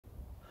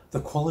The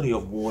quality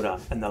of water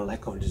and the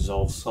lack of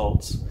dissolved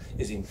salts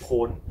is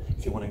important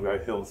if you want to grow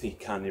healthy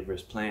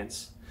carnivorous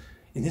plants.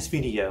 In this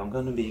video, I'm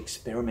going to be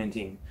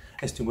experimenting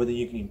as to whether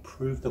you can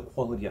improve the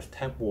quality of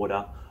tap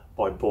water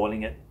by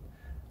boiling it.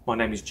 My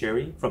name is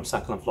Jerry from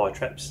Succulent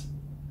Flytraps.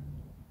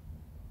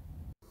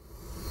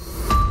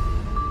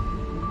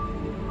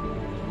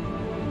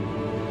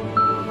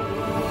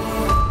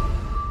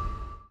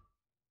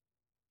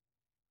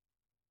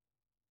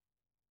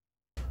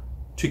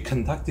 To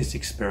conduct this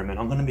experiment,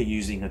 I'm going to be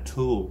using a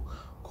tool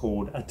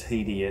called a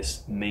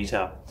TDS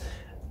meter.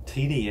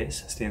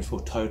 TDS stands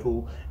for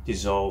Total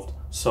Dissolved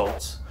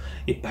Salts.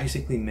 It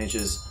basically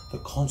measures the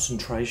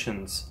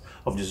concentrations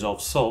of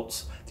dissolved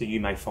salts that you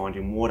may find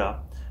in water.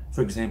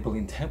 For example,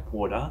 in tap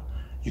water,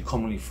 you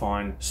commonly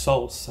find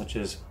salts such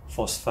as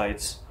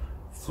phosphates,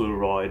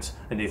 fluorides,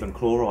 and even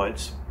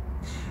chlorides.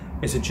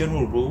 As a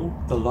general rule,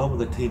 the lower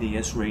the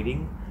TDS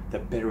reading, the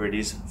better it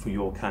is for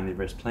your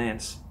carnivorous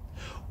plants.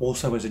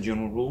 Also, as a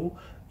general rule,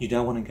 you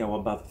don't want to go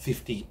above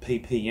 50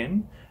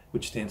 ppm,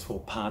 which stands for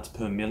parts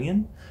per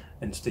million,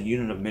 and it's the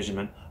unit of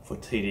measurement for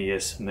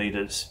TDS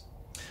meters.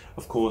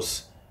 Of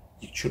course,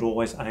 you should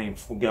always aim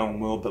for going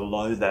well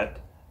below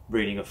that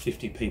reading of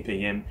 50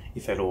 ppm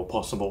if at all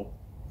possible.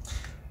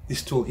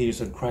 This tool here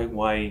is a great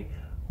way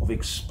of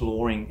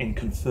exploring and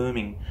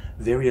confirming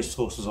various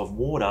sources of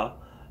water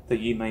that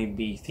you may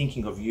be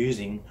thinking of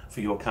using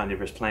for your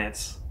carnivorous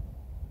plants.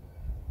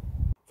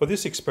 For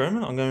this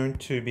experiment, I'm going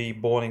to be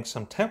boiling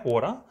some tap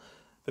water,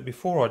 but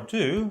before I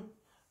do,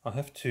 I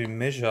have to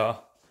measure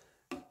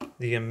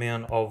the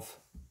amount of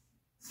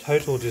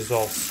total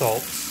dissolved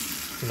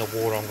salts in the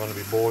water I'm going to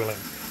be boiling.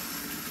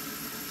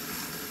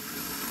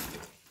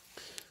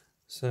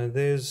 So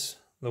there's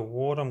the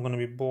water I'm going to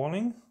be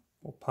boiling,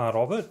 or part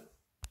of it,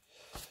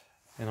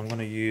 and I'm going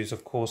to use,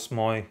 of course,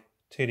 my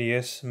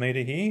TDS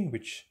meter here,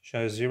 which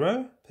shows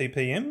 0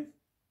 ppm.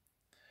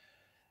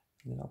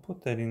 And I'll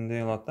put that in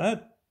there like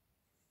that.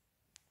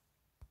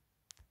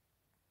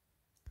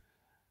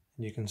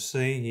 You can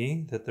see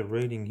here that the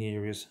reading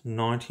here is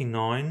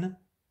 99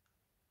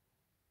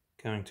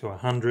 going to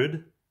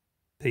 100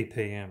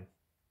 ppm.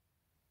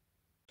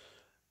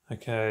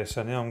 Okay,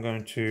 so now I'm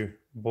going to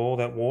boil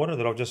that water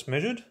that I've just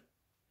measured.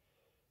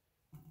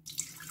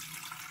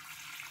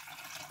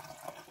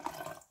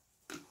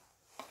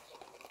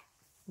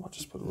 I'll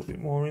just put a little bit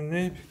more in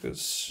there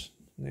because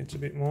it needs a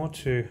bit more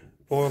to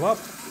boil up.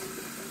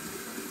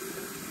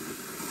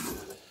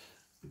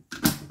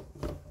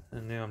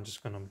 And now I'm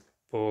just going to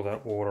boil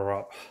that water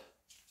up.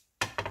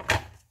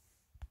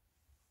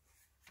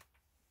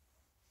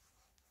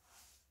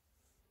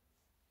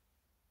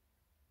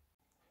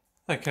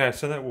 Okay,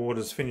 so that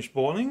water's finished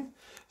boiling.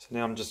 So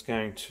now I'm just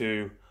going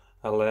to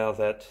allow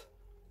that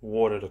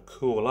water to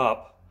cool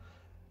up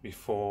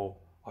before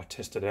I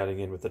test it out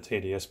again with the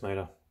TDS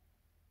meter.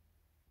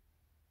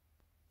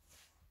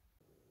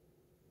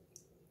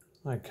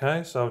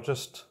 Okay, so I've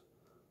just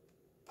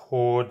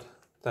poured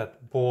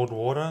that boiled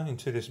water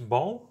into this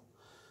bowl.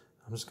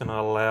 I'm just going to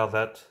allow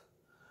that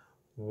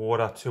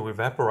water to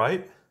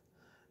evaporate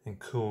and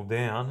cool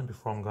down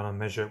before I'm going to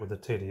measure it with the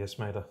TDS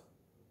meter.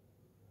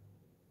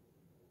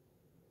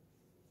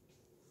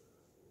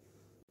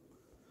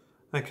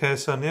 Okay,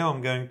 so now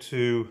I'm going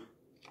to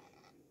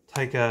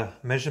take a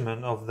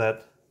measurement of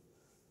that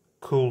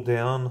cooled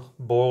down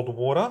boiled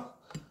water.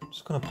 I'm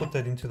just going to put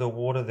that into the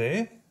water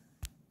there.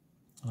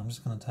 I'm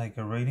just going to take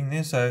a reading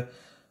there. So,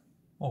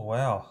 oh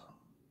wow,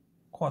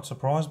 quite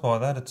surprised by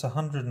that. It's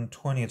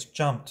 120, it's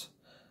jumped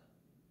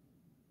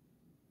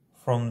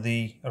from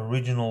the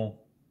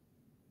original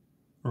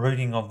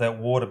reading of that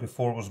water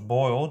before it was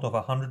boiled of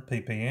 100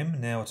 ppm.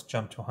 Now it's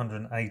jumped to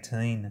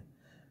 118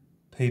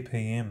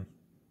 ppm.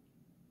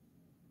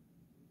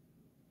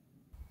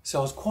 So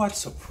I was quite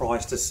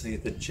surprised to see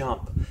the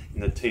jump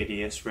in the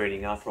TDS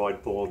reading after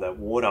I'd boiled that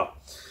water.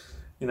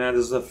 You know,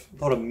 there's a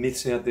lot of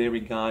myths out there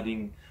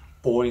regarding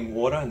boiling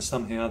water and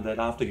somehow that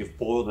after you've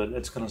boiled it,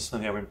 it's going to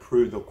somehow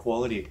improve the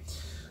quality.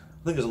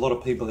 I think there's a lot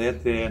of people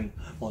out there, and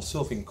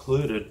myself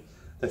included,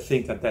 that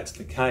think that that's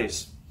the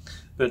case.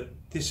 But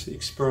this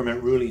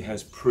experiment really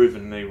has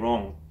proven me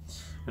wrong,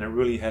 and it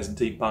really has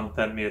debunked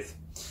that myth.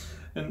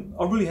 And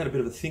I really had a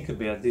bit of a think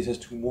about this as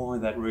to why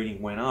that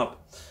reading went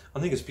up. I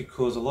think it's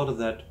because a lot of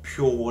that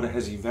pure water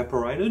has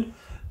evaporated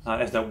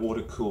as that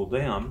water cooled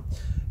down,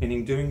 and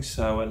in doing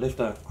so it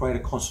left a greater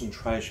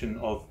concentration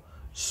of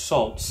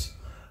salts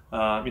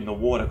in the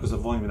water because the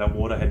volume of that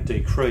water had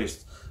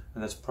decreased,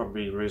 and that's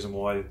probably the reason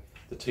why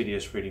the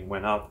TDS reading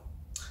went up.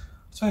 I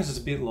suppose it's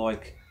a bit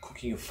like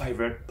cooking your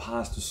favourite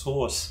pasta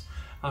sauce.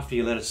 After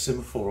you let it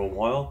simmer for a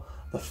while,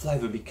 the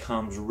flavour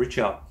becomes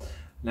richer.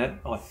 And that,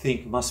 I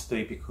think, must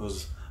be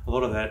because a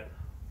lot of that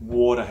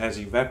water has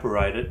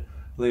evaporated,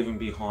 leaving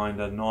behind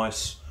a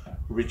nice,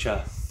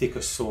 richer,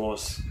 thicker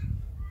sauce.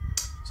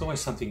 It's always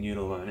something new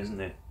to learn, isn't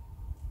there?